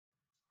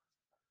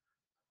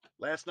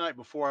Last night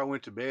before I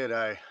went to bed,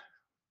 I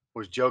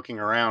was joking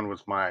around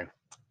with my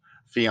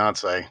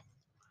fiance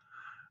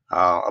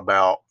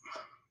about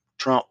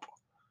Trump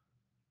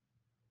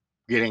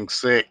getting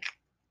sick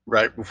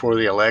right before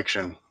the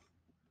election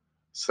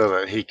so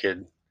that he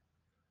could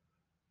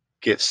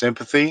get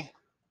sympathy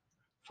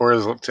for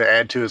his to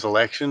add to his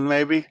election,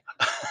 maybe.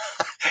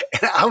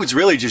 And I was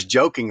really just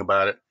joking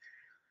about it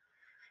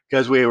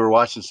because we were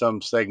watching some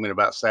segment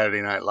about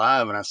Saturday Night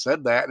Live, and I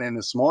said that. And then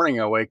this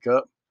morning I wake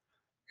up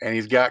and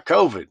he's got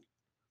COVID.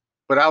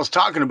 But I was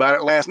talking about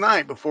it last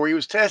night before he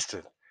was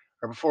tested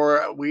or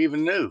before we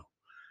even knew.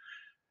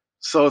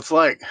 So it's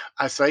like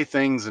I say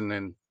things and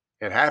then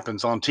it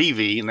happens on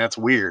TV, and that's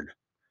weird.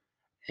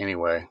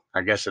 Anyway,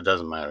 I guess it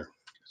doesn't matter.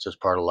 It's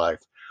just part of life.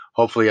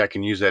 Hopefully, I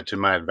can use that to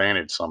my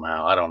advantage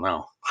somehow. I don't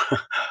know.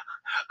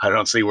 I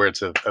don't see where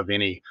it's of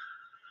any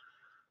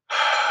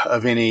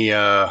of any.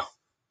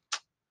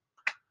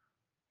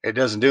 It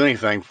doesn't do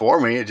anything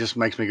for me. It just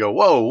makes me go,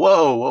 whoa,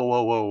 whoa, whoa,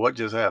 whoa, whoa. What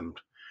just happened?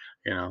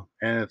 And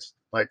it's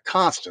like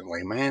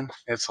constantly, man.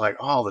 It's like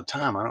all the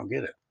time. I don't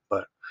get it,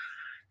 but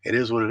it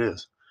is what it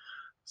is.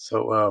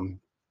 So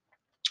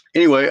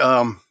anyway,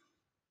 I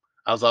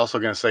was also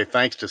going to say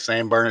thanks to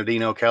San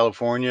Bernardino,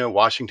 California,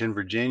 Washington,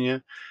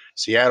 Virginia,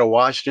 Seattle,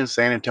 Washington,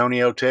 San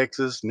Antonio,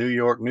 Texas, New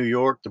York,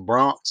 the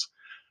Bronx,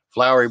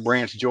 Flowery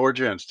Branch,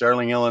 Georgia, and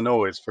Sterling,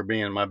 Illinois for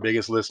being my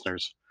biggest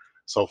listeners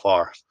so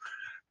far.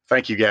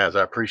 Thank you guys.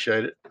 I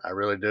appreciate it. I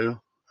really do.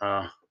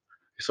 Uh,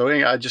 so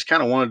anyway, I just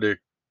kind of wanted to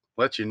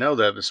let you know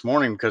that this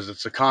morning because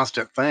it's a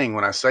constant thing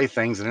when I say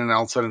things and then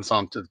all of a sudden it's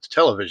on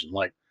television.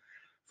 Like,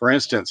 for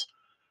instance,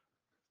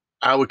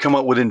 I would come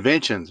up with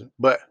inventions,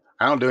 but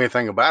I don't do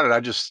anything about it. I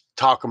just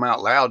talk them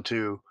out loud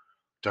to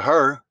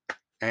her,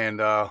 and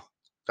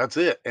that's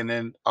it. And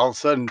then all of a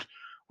sudden,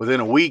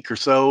 within a week or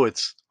so,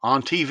 it's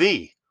on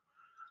TV.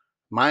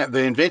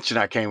 The invention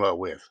I came up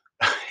with.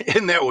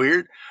 Isn't that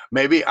weird?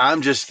 Maybe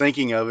I'm just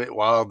thinking of it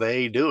while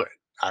they do it.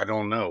 I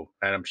don't know,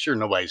 and I'm sure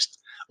nobody's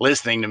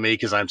listening to me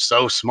because I'm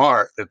so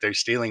smart that they're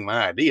stealing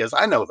my ideas.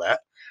 I know that.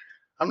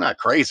 I'm not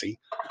crazy.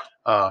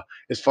 Uh,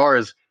 as far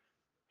as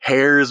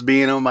hairs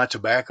being on my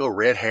tobacco,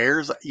 red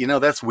hairs,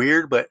 that's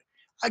weird, but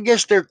I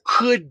guess there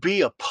could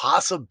be a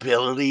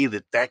possibility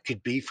that that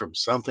could be from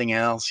something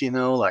else,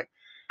 like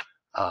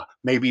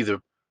maybe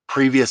the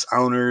previous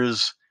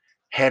owners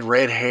had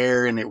red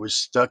hair and it was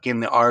stuck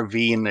in the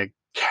RV in the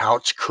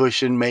couch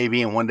cushion,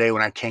 maybe. And one day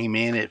when I came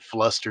in, it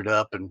flustered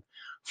up and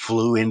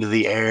flew into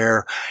the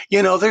air.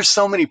 There's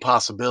so many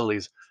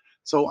possibilities.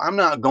 So I'm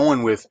not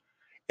going with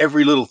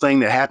every little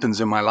thing that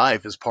happens in my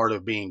life as part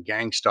of being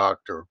gang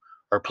stalked or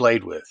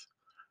played with.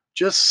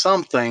 Just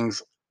some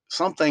things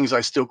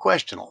I still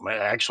question them.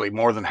 Actually,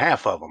 more than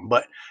half of them,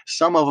 but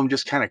some of them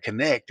just kind of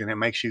connect, and it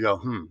makes you go,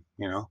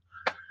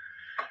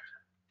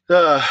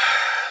 Uh,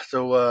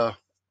 so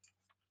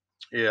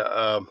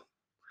yeah,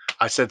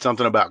 I said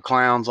something about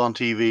clowns on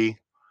TV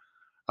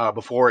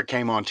before it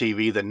came on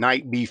TV the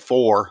night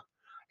before,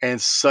 and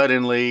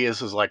suddenly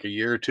this was like a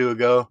year or two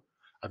ago.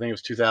 I think it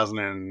was 2000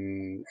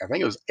 and I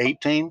think it was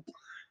 18.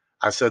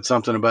 I said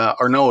something about,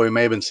 or no, it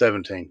may have been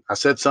 17. I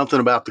said something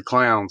about the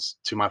clowns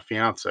to my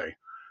fiance.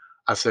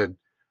 I said,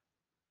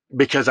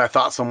 because I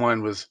thought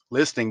someone was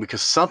listening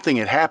because something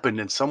had happened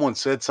and someone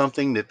said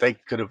something that they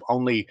could have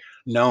only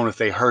known if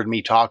they heard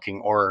me talking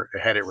or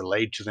had it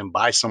relayed to them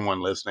by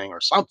someone listening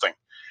or something.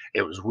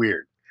 It was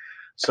weird.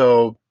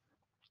 So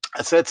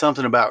I said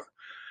something about,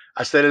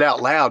 I said it out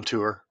loud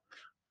to her.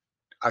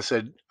 I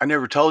said, I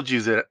never told you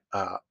that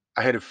I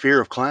had a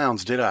fear of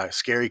clowns, did I?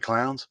 Scary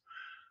clowns.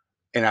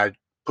 And I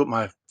put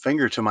my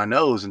finger to my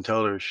nose and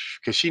told her,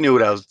 because she knew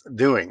what I was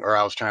doing, or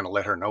I was trying to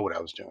let her know what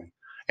I was doing.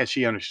 And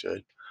she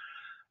understood.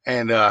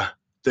 And the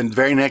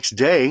very next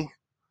day,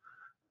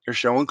 they're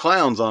showing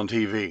clowns on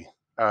TV.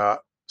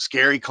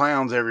 Scary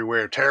clowns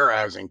everywhere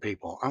terrorizing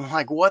people. I'm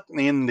like, what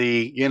in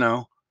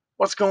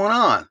what's going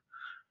on?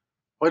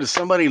 What is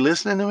somebody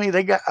listening to me?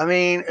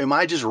 Am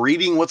I just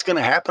reading what's going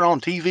to happen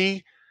on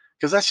TV?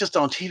 Because that's just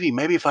on TV.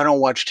 Maybe if I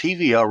don't watch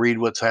TV, I'll read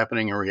what's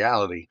happening in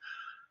reality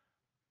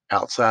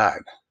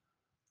outside.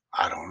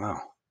 I don't know.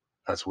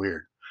 That's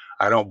weird.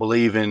 I don't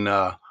believe in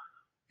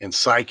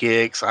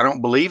psychics. I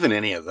don't believe in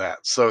any of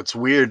that. So it's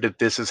weird that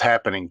this is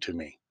happening to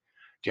me.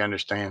 Do you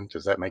understand?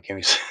 Does that make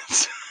any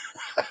sense?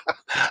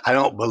 I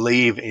don't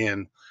believe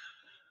in.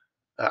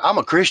 I'm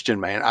a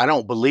Christian, man. I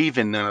don't believe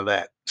in none of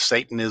that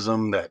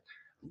Satanism, that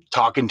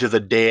talking to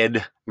the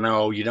dead.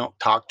 No, you don't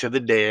talk to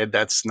the dead.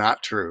 That's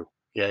not true.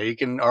 Yeah, you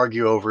can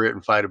argue over it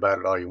and fight about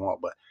it all you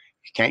want, but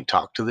you can't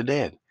talk to the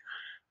dead.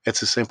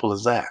 It's as simple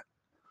as that.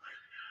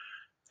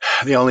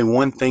 The only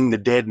one thing the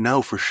dead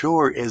know for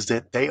sure is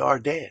that they are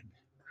dead.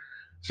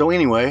 So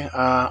anyway,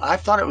 I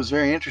thought it was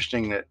very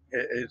interesting that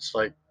it's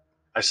like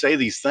I say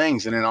these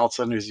things, and then all of a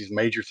sudden there's these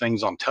major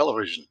things on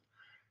television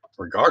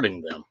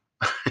regarding them.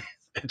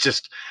 It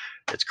just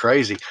it's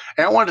crazy.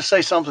 And I wanted to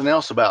say something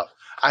else about.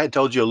 I had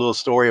told you a little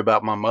story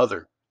about my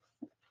mother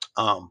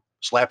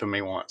slapping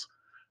me once.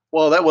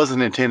 Well, that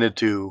wasn't intended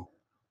to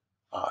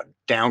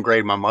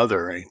downgrade my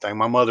mother or anything.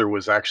 My mother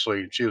was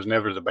actually, she was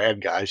never the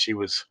bad guy. She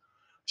was.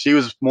 she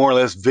was more or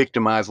less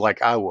victimized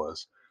like I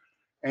was,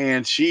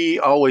 and she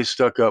always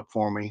stuck up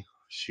for me.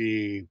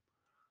 She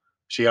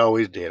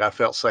always did. I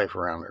felt safe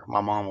around her.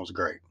 My mom was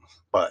great,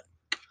 but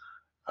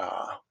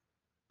uh,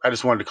 I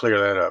just wanted to clear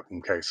that up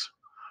in case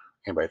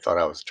anybody thought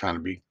I was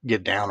trying to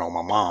get down on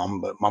my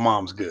mom. But my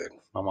mom's good.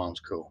 My mom's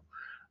cool.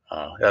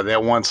 Yeah,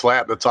 that one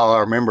slap, that's all I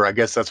remember. I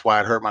guess that's why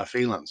it hurt my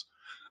feelings.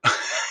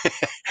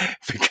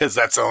 Because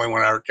that's the only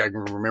one I can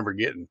remember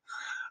getting.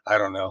 I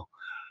don't know.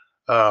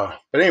 But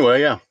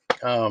anyway, yeah.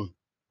 I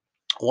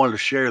wanted to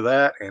share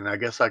that, and I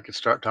guess I could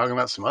start talking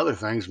about some other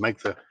things, make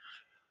the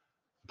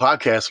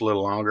podcast a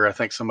little longer. I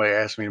think somebody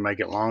asked me to make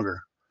it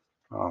longer.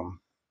 Um,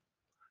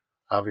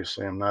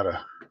 Obviously, I'm not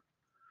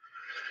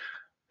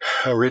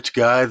a rich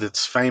guy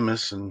that's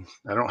famous, and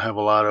I don't have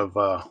a lot of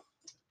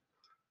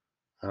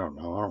I don't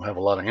know. I don't have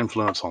a lot of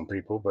influence on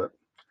people, but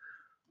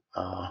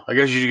I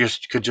guess you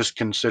just could just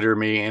consider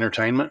me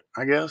entertainment.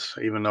 I guess,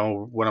 even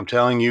though what I'm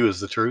telling you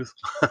is the truth.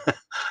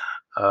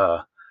 uh,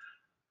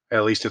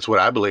 at least it's what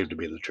I believe to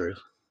be the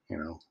truth. You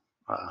know,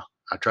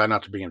 I try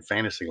not to be in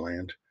fantasy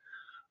land.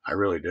 I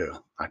really do.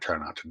 I try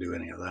not to do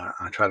any of that.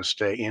 I try to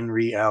stay in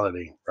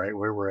reality, right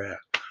where we're at.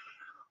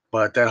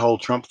 But that whole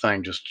Trump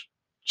thing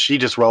she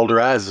just rolled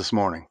her eyes this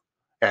morning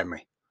at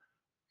me.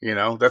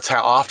 That's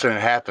how often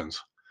it happens.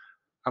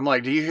 I'm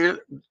like, do you hear?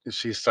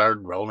 She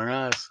started rolling her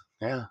eyes.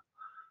 Yeah.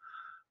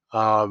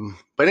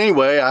 But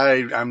anyway,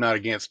 I'm not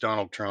against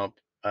Donald Trump.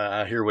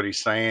 I hear what he's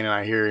saying, and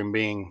I hear him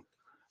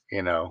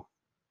you know,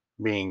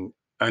 being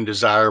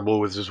undesirable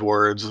with his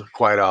words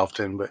quite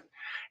often. But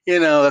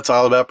that's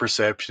all about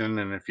perception,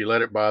 and if you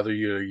let it bother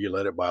you, you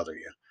let it bother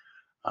you.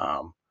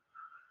 Um,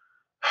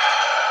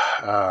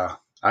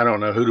 I don't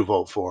know who to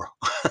vote for.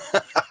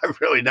 I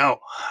really don't.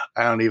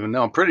 I don't even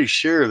know. I'm pretty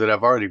sure that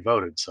I've already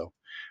voted. So,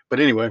 but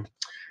anyway,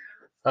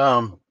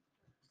 um,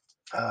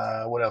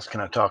 what else can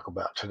I talk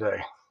about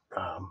today?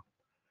 Um,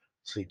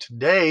 see,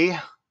 today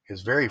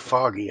is very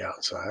foggy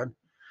outside.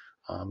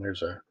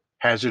 There's a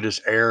hazardous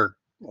air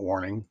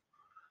warning.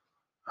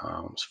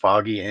 It's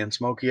foggy and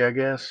smoky, I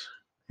guess,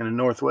 in the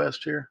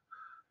Northwest here.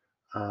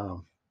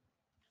 Um,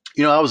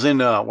 I was in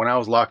when I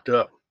was locked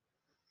up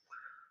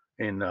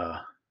in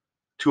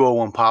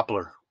 201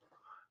 Poplar,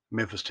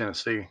 Memphis,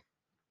 Tennessee.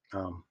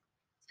 Um,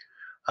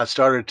 I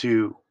started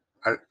to,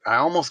 I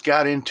almost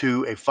got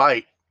into a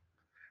fight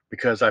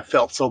because I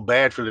felt so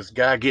bad for this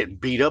guy getting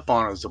beat up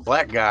on. It was a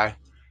black guy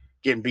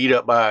getting beat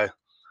up by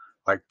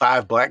like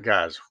five black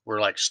guys. Were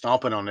like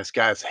stomping on this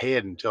guy's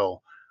head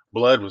until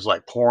blood was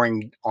like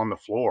pouring on the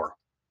floor.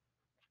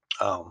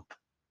 Um,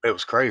 it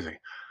was crazy.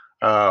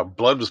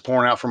 Blood was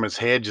pouring out from his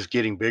head, just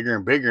getting bigger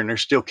and bigger, and they're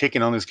still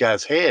kicking on this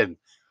guy's head.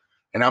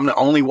 And I'm the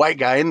only white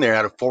guy in there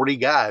out of 40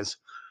 guys.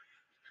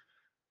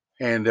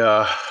 And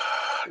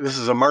this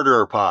is a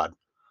murderer pod.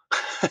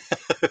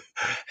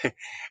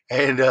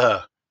 And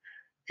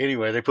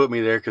anyway, they put me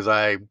there because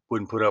I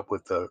wouldn't put up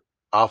with the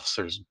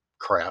officers'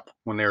 crap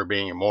when they were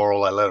being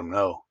immoral. I let them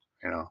know,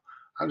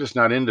 I'm just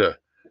not into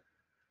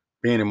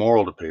being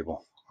immoral to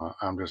people.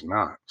 I'm just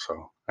not.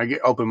 So I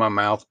get open my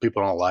mouth.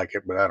 People don't like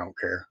it, but I don't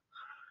care.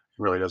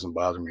 It really doesn't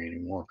bother me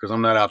anymore because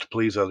I'm not out to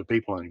please other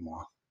people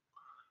anymore.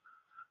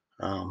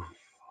 Um,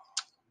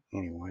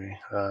 anyway,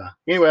 I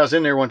was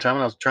in there one time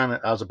and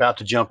I was about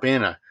to jump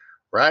in.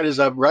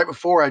 Right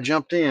before I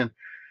jumped in,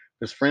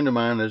 this friend of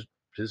mine,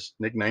 his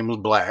nickname was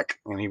Black,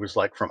 and he was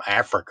like from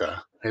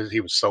Africa. He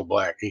was so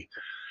black.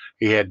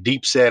 He had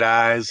deep set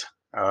eyes.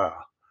 Uh,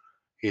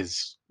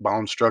 his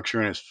bone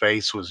structure in his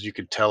face you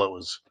could tell it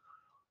was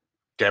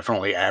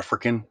definitely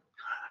African.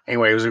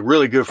 Anyway, he was a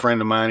really good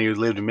friend of mine. He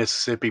lived in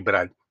Mississippi, but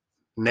I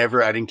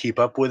didn't keep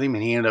up with him,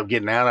 and he ended up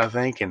getting out, I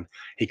think. And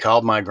he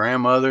called my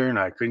grandmother, and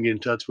I couldn't get in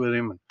touch with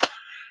him.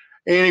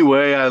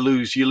 Anyway,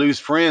 you lose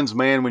friends,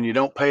 man, when you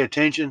don't pay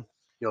attention.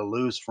 You'll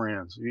lose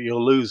friends.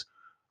 You'll lose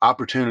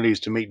opportunities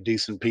to meet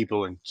decent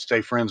people and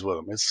stay friends with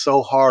them. It's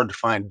so hard to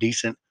find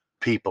decent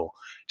people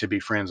to be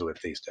friends with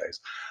these days.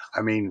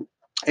 I mean,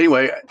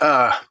 anyway,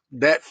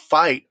 that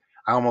fight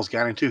I almost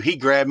got into, he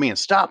grabbed me and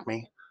stopped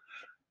me.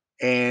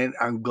 And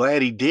I'm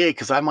glad he did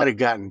because I might have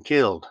gotten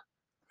killed.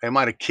 They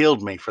might have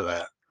killed me for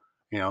that.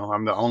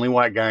 I'm the only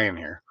white guy in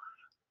here.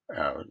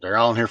 They're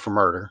all in here for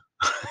murder.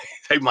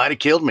 They might have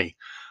killed me.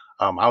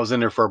 I was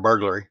in there for a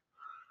burglary.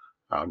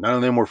 None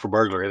of them were for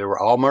burglary. They were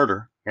all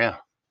murder. Yeah,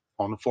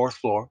 on the fourth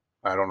floor.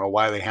 I don't know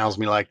why they housed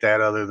me like that,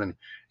 other than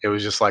it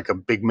was just like a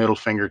big middle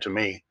finger to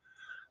me.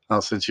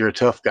 Well, since you're a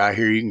tough guy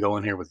here, you can go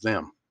in here with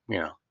them.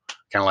 Kind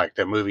of like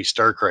that movie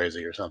Stir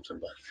Crazy or something.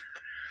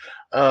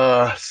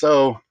 But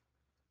so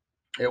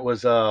it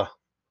was. I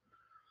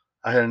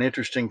had an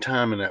interesting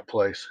time in that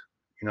place.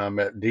 I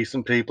met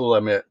decent people.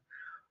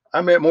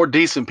 I met more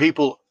decent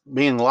people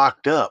being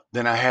locked up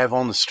than I have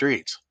on the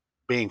streets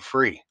being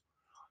free.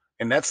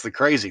 And that's the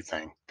crazy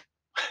thing.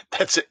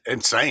 That's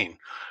insane.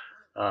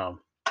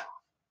 Um,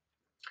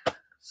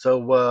 so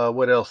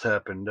what else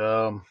happened?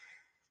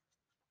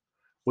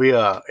 We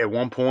at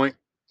one point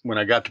when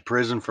I got to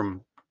prison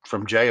from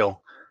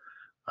jail,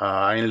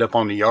 I ended up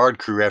on the yard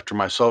crew after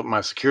my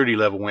security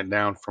level went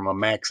down from a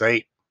max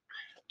 8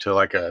 to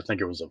like I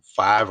think it was a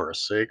 5 or a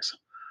 6.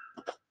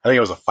 I think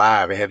it was a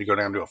 5. It had to go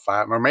down to a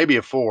 5 or maybe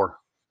a 4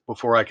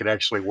 before I could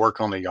actually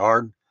work on the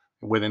yard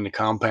within the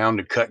compound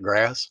to cut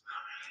grass.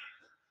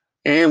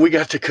 And we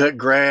got to cut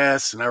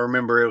grass, and I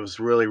remember it was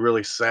really,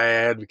 really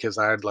sad because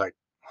I had like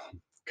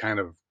kind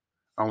of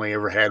only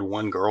ever had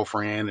one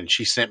girlfriend, and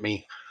she sent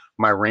me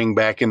my ring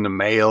back in the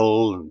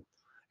mail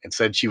and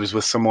said she was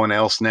with someone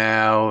else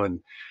now,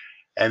 and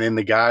then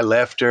the guy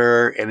left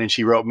her, and then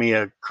she wrote me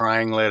a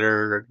crying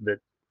letter that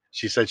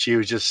she said she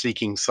was just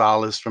seeking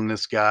solace from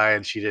this guy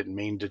and she didn't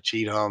mean to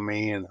cheat on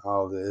me and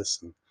all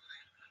this. And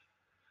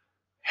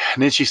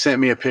then she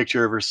sent me a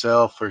picture of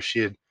herself where she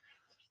had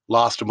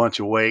lost a bunch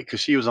of weight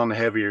because she was on the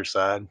heavier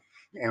side.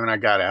 And when I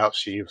got out,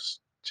 she was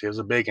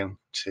a big one.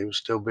 She was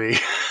still big.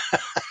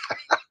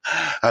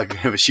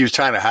 She was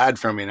trying to hide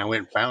from me, and I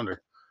went and found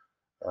her.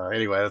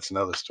 Anyway, that's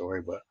another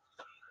story. But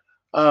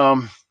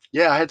um,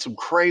 yeah, I had some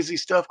crazy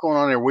stuff going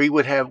on there.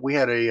 We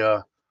had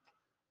a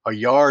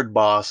yard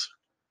boss,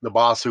 the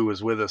boss who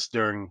was with us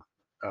during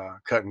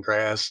cutting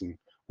grass and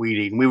weed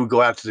eating. We would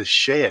go out to this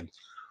shed,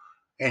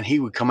 and he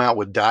would come out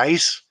with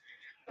dice,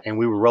 and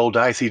we would roll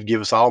dice. He'd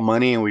give us all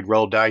money, and we'd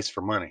roll dice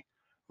for money.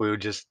 We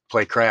would just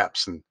play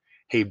craps, and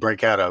he'd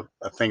break out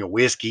a thing of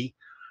whiskey.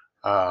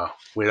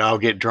 We'd all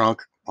get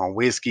drunk on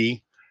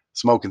whiskey,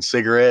 smoking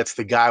cigarettes.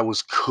 The guy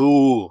was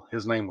cool.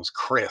 His name was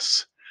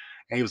Chris,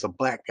 and he was a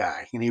black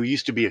guy, and he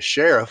used to be a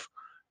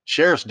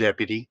sheriff's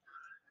deputy,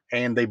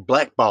 and they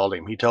blackballed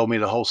him. He told me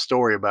the whole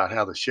story about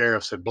how the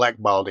sheriffs had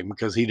blackballed him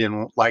because he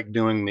didn't like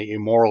doing the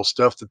immoral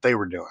stuff that they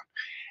were doing.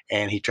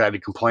 And he tried to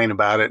complain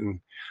about it.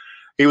 And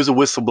he was a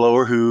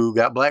whistleblower who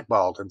got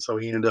blackballed. And so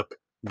he ended up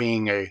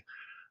being a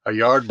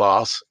yard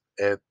boss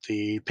at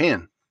the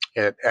pen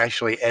at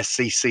actually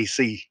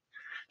SCCC,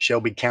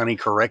 Shelby County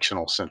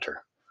Correctional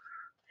Center.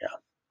 Yeah.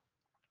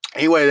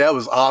 Anyway, that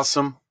was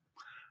awesome.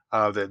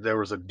 That there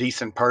was a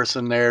decent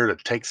person there to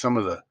take some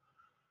of the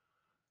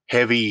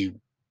heavy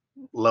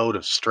load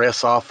of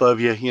stress off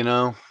of you, you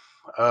know.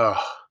 Uh,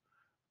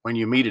 when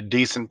you meet a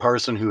decent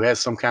person who has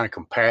some kind of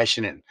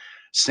compassion and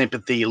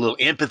sympathy, a little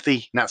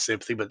empathy, not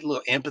sympathy, but a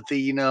little empathy,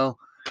 you know,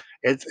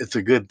 it's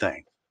a good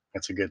thing.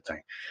 It's a good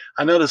thing.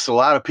 I noticed a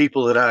lot of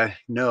people that I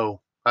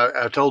know,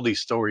 I told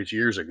these stories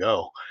years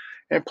ago,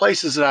 and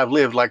places that I've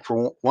lived, like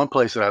for one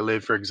place that I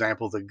lived, for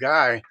example, the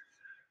guy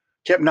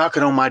kept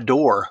knocking on my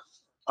door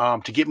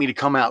to get me to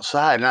come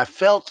outside. And I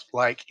felt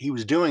like he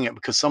was doing it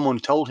because someone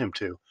told him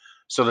to,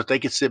 so that they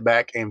could sit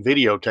back and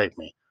videotape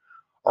me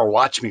or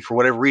watch me for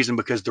whatever reason,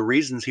 because the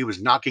reasons he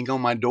was knocking on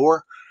my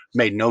door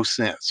made no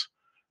sense,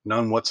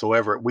 none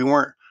whatsoever. We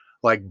weren't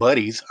like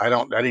buddies. I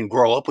didn't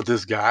grow up with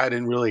this guy. I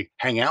didn't really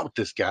hang out with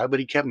this guy, but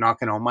he kept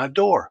knocking on my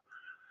door.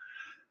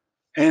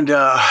 And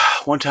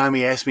one time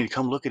he asked me to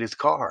come look at his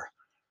car,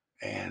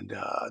 and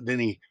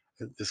then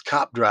this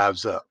cop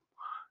drives up,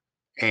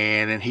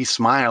 and then he's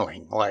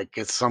smiling like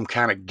it's some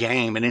kind of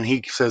game, and then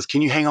he says,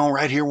 "Can you hang on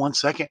right here 1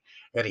 second?"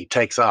 And he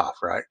takes off,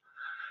 right?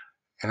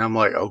 And I'm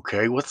like,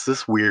 okay, what's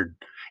this weird?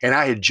 And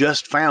I had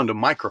just found a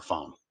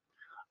microphone.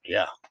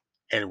 Yeah.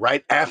 And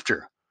right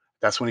after,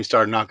 that's when he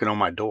started knocking on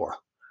my door.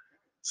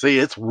 See,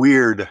 it's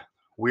weird,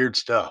 weird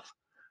stuff.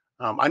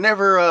 I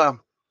never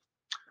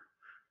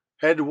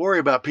had to worry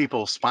about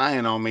people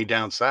spying on me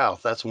down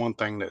south. That's one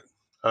thing that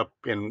up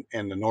in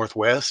the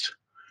Northwest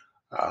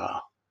uh,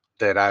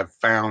 that I've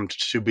found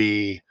to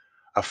be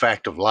a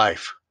fact of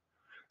life.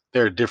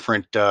 They're a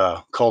different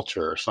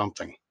culture or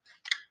something.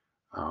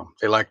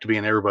 They like to be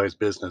in everybody's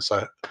business.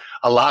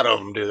 A lot of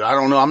them do. I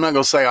don't know. I'm not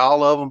going to say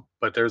all of them,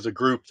 but there's a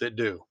group that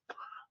do.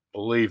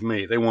 Believe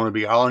me, they want to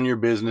be all in your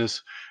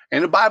business.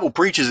 And the Bible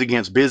preaches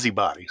against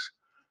busybodies,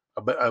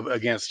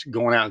 against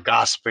going out and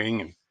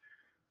gossiping and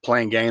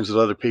playing games with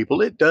other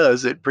people. It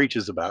does. It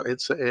preaches about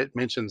it. It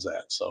mentions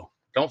that. So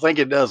don't think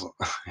it doesn't.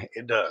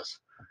 It does.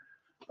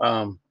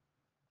 Um,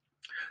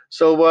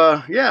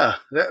 yeah,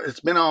 it's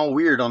been all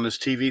weird on this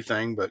TV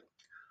thing, but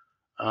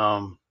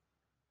um,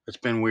 it's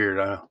been weird.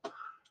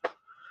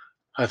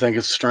 I think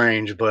it's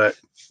strange, but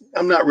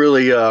I'm not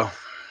really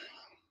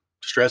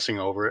stressing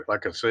over it.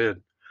 Like I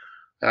said,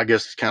 I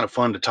guess it's kind of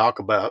fun to talk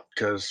about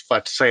because if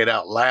I say it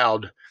out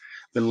loud,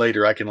 then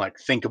later I can like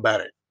think about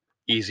it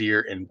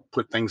easier and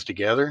put things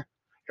together.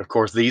 Of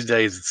course, these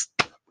days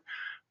it's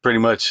pretty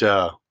much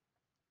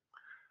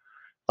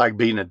like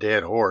beating a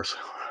dead horse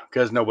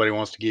because nobody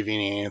wants to give you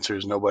any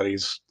answers.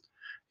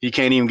 You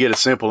can't even get a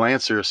simple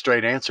answer, a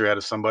straight answer out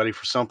of somebody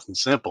for something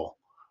simple,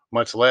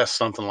 much less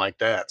something like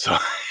that. So,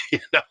 you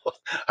know,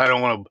 I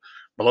don't want to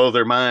blow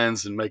their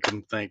minds and make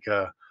them think,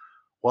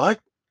 what?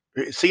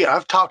 See,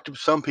 I've talked to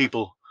some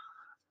people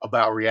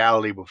about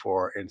reality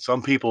before, and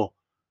some people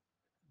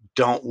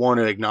don't want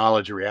to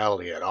acknowledge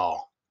reality at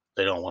all.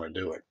 They don't want to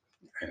do it.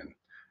 And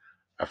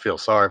I feel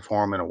sorry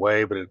for them in a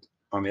way, but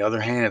on the other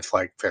hand, it's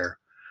like they're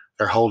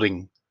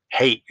holding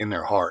hate in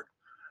their heart,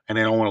 and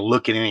they don't want to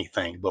look at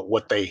anything but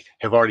what they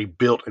have already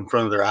built in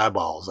front of their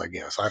eyeballs. I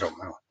guess I don't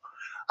know.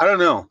 I don't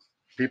know.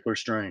 People are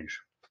strange.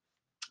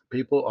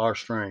 People are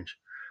strange.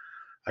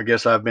 I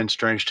guess I've been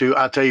strange too.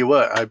 I'll tell you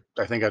what.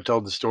 I think I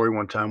told the story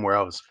one time where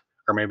I was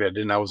or maybe I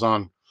didn't. I was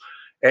on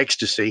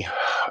ecstasy.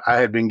 I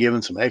had been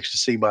given some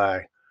ecstasy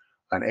by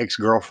an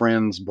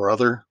ex-girlfriend's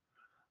brother.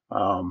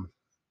 Um,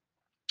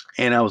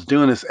 and I was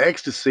doing this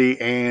ecstasy,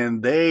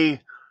 and I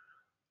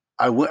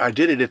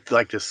did it at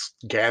like this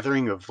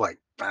gathering of like,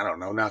 I don't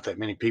know, not that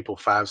many people,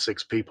 5,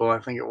 6 people, I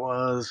think it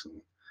was.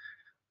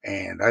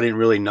 And I didn't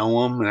really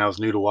know them, and I was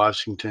new to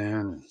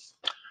Washington.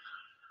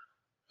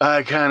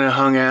 I kind of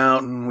hung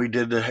out and we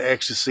did the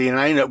ecstasy, and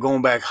I ended up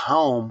going back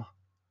home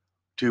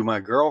to my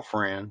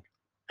girlfriend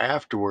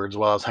afterwards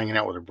while I was hanging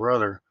out with her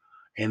brother.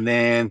 And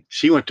then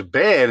she went to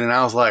bed, and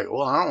I was like,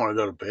 well, I don't want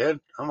to go to bed.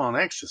 I'm on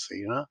ecstasy,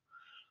 you know?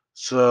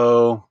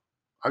 So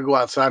I go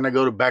outside and I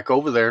go back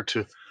over there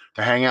to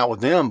hang out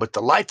with them, but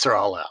the lights are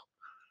all out.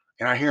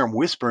 And I hear them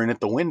whispering at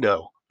the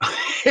window,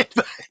 at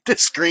the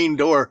screen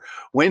door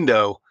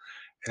window.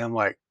 And I'm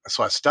like,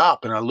 so I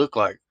stop and I look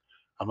like,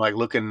 I'm like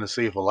looking to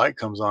see if a light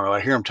comes on. I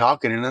hear him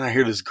talking, and then I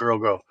hear this girl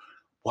go,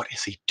 what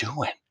is he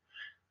doing?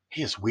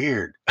 He is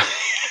weird.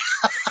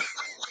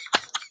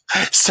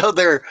 So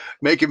they're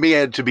making me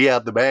out to be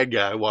out the bad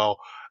guy while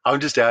I'm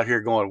just out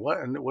here going, what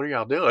are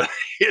y'all doing?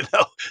 You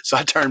know? So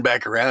I turn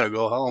back around and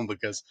go home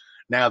because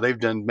now they've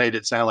done made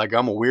it sound like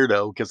I'm a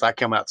weirdo because I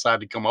come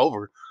outside to come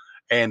over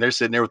and they're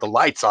sitting there with the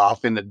lights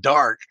off in the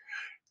dark,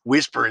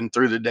 whispering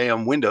through the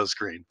damn window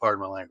screen.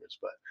 Pardon my language.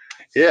 But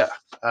yeah,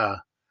 uh,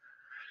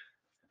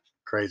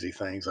 crazy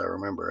things I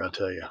remember, I'll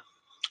tell you.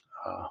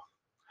 Uh,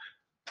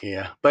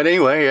 yeah. But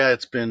anyway, yeah,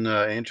 it's been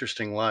an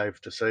interesting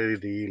life to say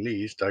the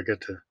least. I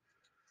got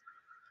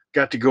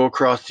to go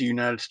across the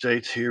United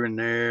States here and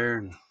there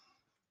and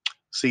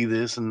see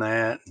this and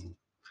that, and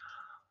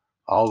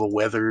all the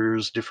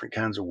weathers, different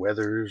kinds of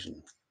weathers,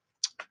 and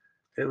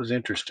it was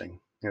interesting.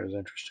 It was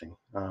interesting.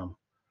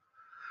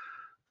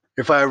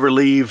 If I ever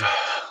leave the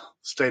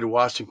state of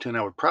Washington,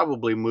 I would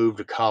probably move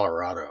to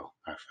Colorado.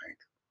 I think.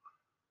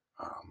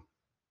 Um,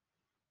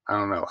 I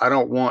don't know. I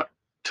don't want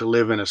to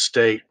live in a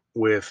state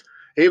with,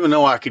 even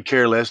though I could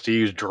care less to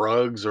use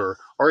drugs or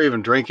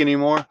even drink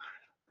anymore.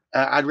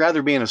 I'd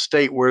rather be in a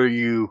state where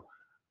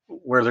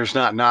there's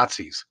not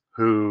Nazis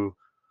who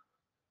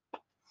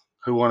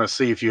want to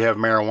see if you have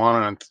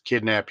marijuana and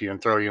kidnap you and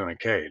throw you in a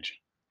cage.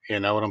 You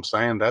know what I'm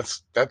saying?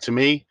 That to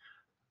me,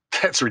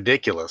 that's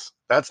ridiculous.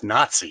 That's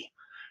Nazi.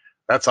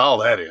 That's all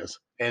that is.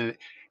 And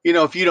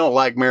if you don't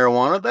like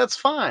marijuana, that's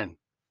fine.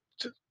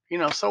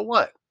 So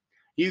what?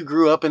 You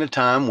grew up in a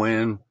time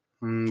when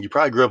you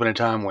probably grew up in a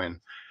time when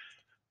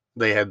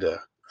they had the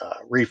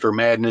Reefer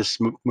Madness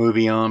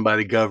movie on by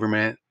the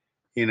government,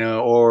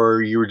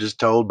 or you were just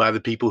told by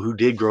the people who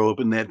did grow up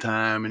in that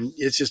time, and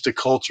it's just a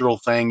cultural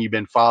thing you've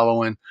been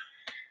following.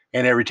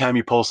 And every time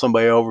you pull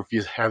somebody over, if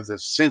you have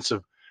this sense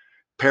of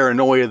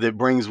paranoia that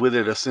brings with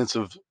it a sense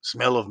of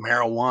smell of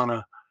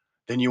marijuana,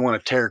 then you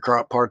want to tear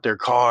apart their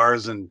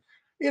cars. And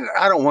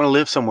I don't want to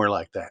live somewhere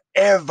like that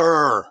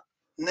ever.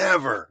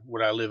 Never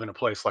would I live in a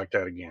place like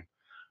that again.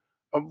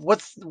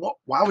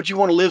 Why would you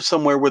want to live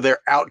somewhere where they're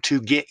out to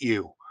get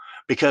you?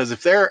 Because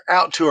if they're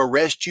out to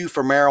arrest you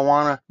for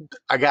marijuana,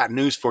 I got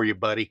news for you,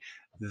 buddy.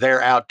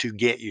 They're out to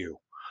get you.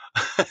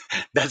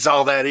 That's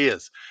all that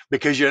is.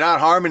 Because you're not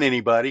harming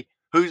anybody.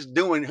 Who's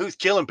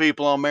killing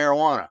people on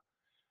marijuana?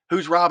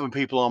 Who's robbing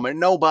people on marijuana?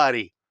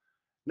 Nobody.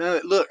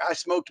 No, look, I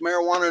smoked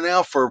marijuana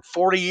now for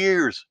 40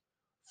 years.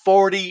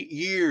 40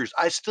 years.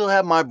 I still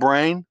have my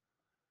brain.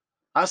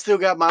 I still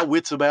got my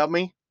wits about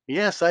me.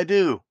 Yes, I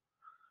do.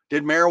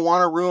 Did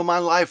marijuana ruin my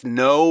life?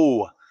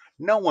 No.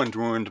 No one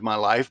ruined my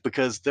life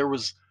because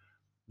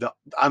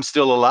I'm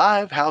still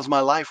alive. How's my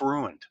life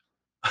ruined?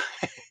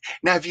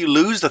 Now, if you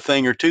lose a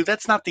thing or two,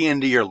 that's not the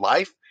end of your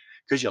life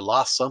because you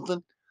lost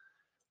something.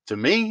 To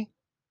me,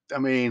 I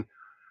mean,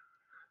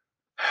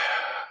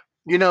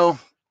 you know,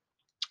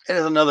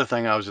 there's another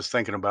thing I was just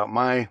thinking about.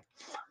 My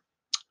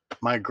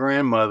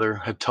grandmother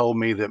had told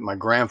me that my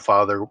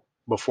grandfather,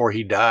 before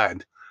he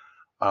died,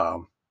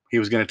 um, he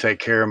was going to take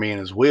care of me in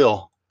his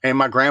will. And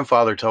my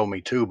grandfather told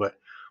me too, but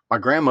my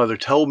grandmother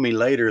told me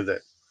later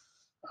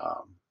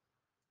um,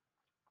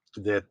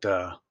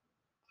 that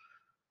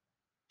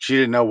she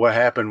didn't know what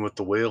happened with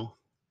the will.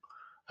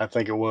 I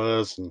think it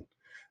was,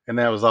 and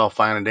that was all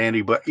fine and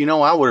dandy. But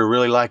I would have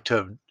really liked to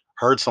have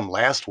heard some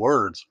last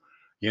words.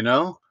 You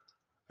know,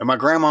 and my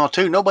grandma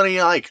too.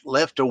 Nobody like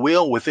left a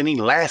will with any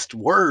last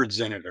words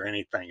in it or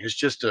anything. It's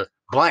just a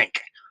blank.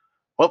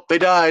 Well, they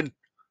died.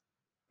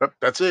 Yep,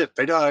 that's it.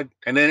 They died.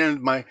 And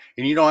then I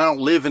don't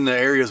live in the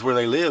areas where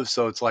they live,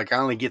 so it's like I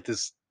only get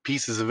this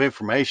pieces of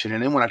information.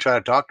 And then when I try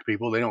to talk to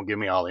people, they don't give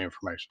me all the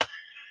information.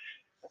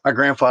 My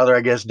grandfather,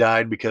 I guess,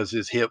 died because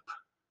his hip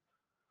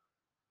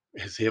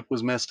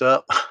was messed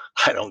up.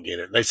 I don't get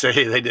it. They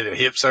say they did a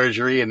hip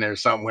surgery and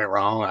there's something went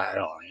wrong. I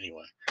don't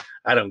anyway.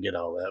 I don't get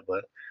all that,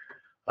 but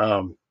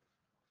um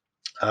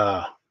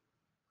uh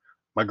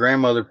my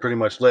grandmother pretty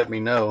much let me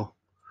know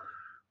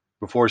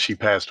before she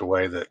passed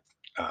away that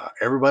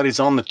everybody's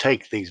on the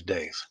take these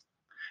days.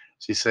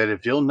 She said,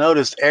 if you'll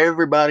notice,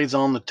 everybody's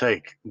on the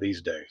take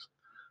these days.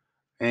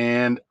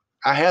 And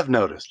I have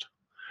noticed,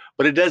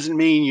 but it doesn't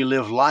mean you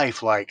live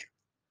life like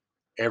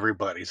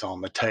everybody's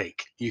on the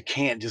take. You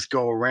can't just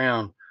go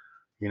around,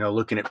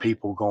 looking at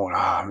people going,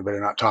 ah, I better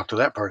not talk to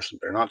that person,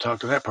 better not talk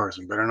to that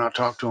person, better not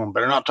talk to them,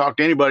 better not talk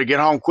to anybody, get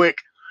home quick.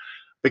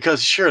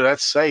 Because sure,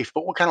 that's safe,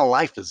 but what kind of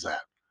life is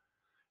that?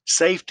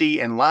 Safety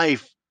and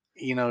life,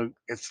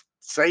 it's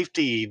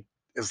safety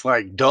is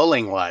like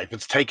dulling life.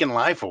 It's taking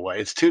life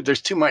away.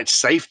 There's too much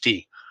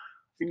safety.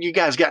 You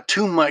guys got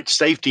too much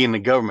safety in the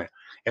government.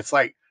 It's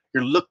like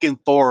you're looking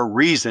for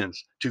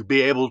reasons to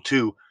be able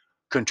to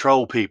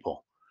control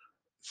people.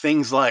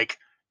 Things like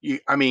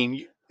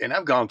and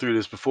I've gone through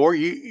this before.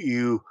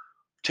 You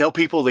tell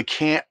people they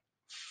can't.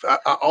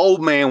 An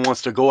old man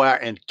wants to go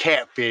out and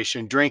catfish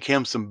and drink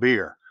him some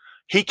beer.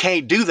 He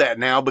can't do that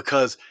now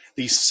because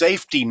these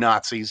safety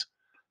Nazis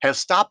have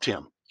stopped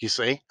him. You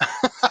see,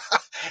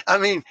 I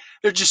mean,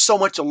 there's just so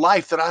much of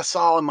life that I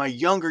saw in my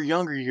younger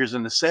years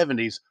in the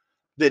 '70s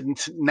that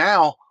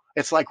now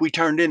it's like we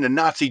turned into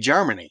Nazi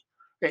Germany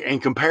in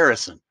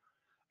comparison.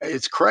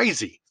 It's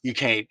crazy. You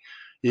can't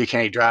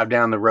drive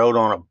down the road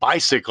on a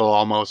bicycle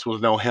almost with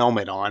no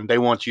helmet on. They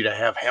want you to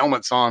have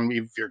helmets on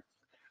if you're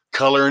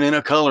coloring in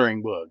a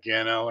coloring book.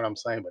 You know what I'm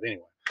saying? But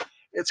anyway,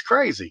 it's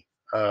crazy.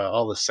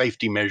 All the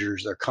safety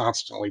measures they're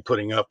constantly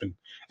putting up,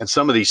 and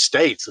some of these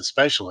states,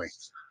 especially.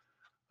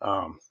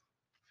 Um,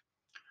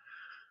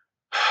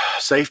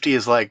 Safety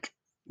is like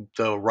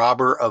the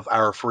robber of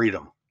our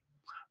freedom.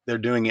 They're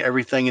doing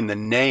everything in the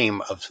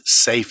name of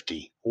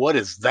safety. What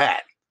is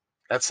that?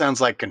 That sounds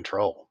like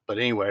control. But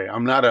anyway,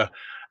 I'm not a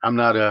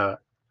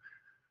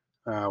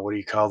what do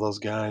you call those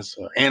guys?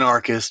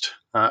 Anarchist.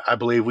 I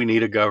believe we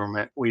need a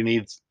government. We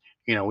need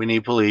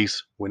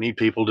police. We need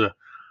to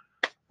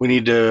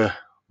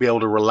be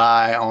able to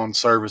rely on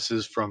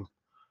services from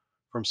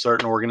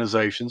certain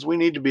organizations. We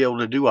need to be able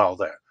to do all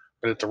that.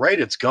 But at the rate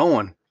it's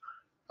going,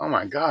 oh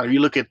my God! If you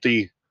look at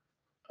the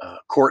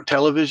court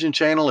television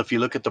channel, if you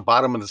look at the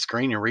bottom of the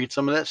screen and read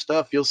some of that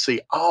stuff, you'll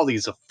see all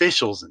these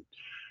officials and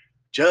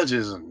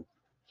judges and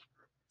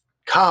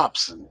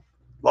cops and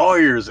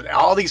lawyers and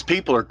all these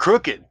people are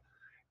crooked,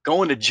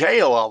 going to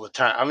jail all the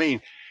time. I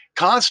mean,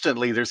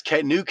 constantly there's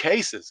new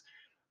cases.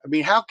 I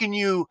mean, how can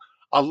you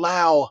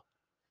allow?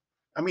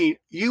 I mean,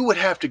 you would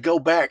have to go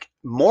back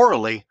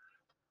morally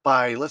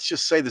by, let's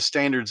just say, the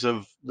standards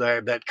of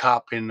that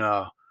cop in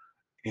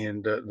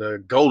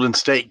the Golden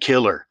State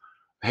Killer,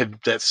 had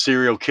that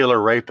serial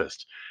killer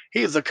rapist.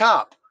 He is a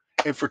cop,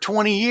 and for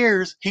 20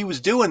 years he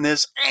was doing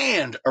this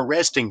and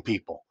arresting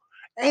people,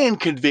 and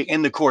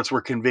the courts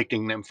were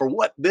convicting them for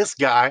what this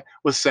guy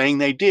was saying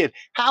they did.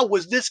 How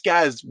was this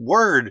guy's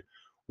word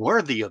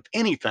worthy of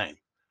anything?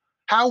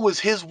 How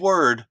was his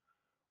word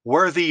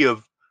worthy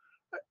of?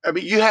 I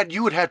mean,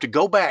 you would have to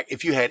go back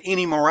if you had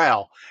any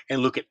morale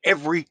and look at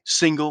every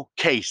single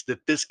case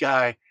that this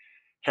guy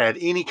had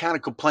any kind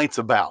of complaints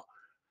about,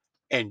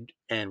 and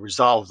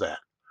resolve that,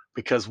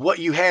 because what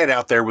you had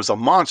out there was a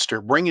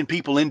monster bringing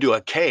people into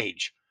a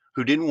cage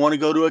who didn't want to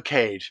go to a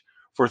cage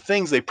for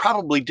things they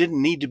probably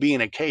didn't need to be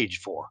in a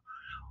cage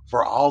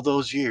for all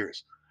those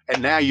years.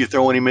 And now you're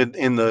throwing him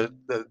in the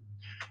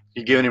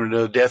you're giving him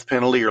the death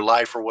penalty or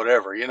life or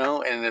whatever,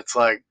 and it's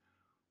like,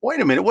 wait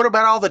a minute, what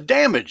about all the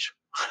damage?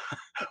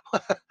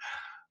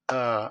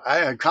 I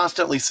am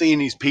constantly seeing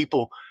these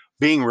people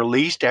being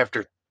released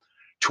after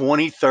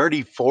 20,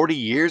 30, 40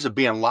 years of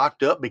being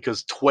locked up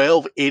because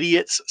 12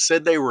 idiots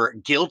said they were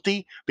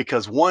guilty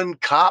because one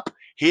cop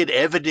hid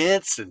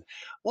evidence. And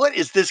what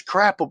is this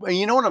crap?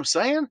 You know what I'm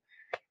saying?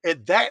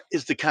 That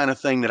is the kind of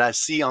thing that I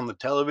see on the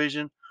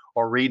television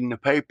or read in the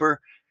paper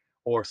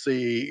or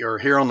see or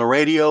hear on the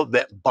radio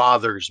that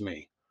bothers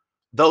me.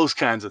 Those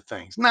kinds of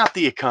things, not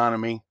the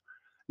economy,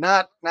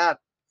 not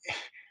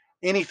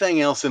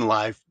anything else in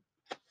life,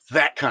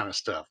 that kind of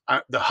stuff.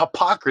 The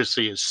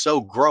hypocrisy is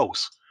so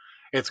gross.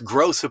 It's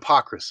gross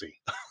hypocrisy.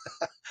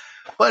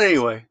 But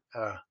anyway,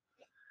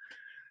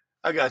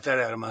 I got that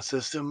out of my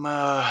system.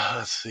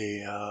 Let's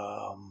see.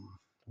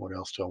 What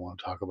else do I want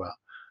to talk about?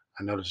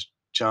 I noticed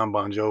John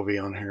Bon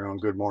Jovi on here on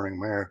Good Morning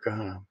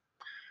America.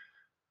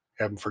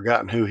 I haven't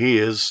forgotten who he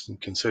is,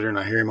 considering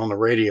I hear him on the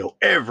radio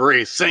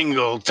every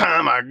single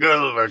time I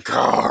go to the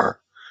car.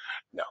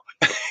 No,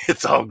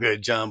 it's all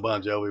good, John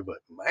Bon Jovi. But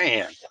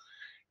man,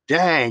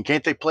 dang,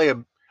 can't they play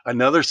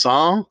another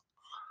song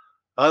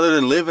other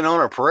than "Living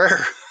on a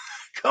Prayer"?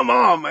 Come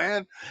on,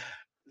 man.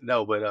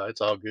 No, but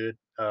it's all good.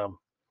 I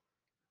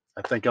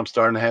think I'm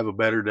starting to have a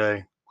better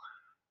day.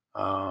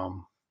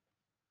 Um,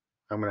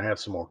 I'm going to have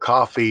some more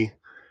coffee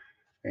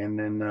and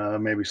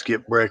then maybe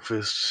skip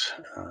breakfast.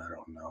 I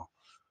don't know.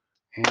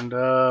 And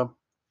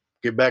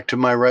get back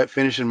to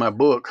finishing my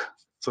book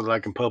so that I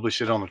can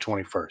publish it on the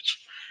 21st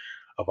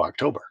of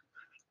October.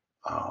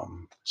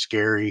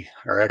 Scary,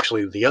 or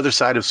actually, The Other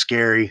Side of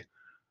Scary,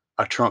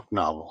 a trunk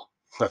novel.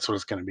 That's what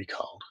it's going to be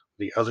called.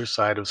 The Other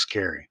Side of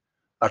Scary,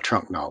 a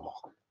trunk novel.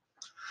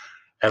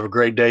 Have a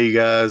great day, you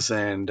guys,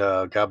 and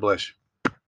God bless you.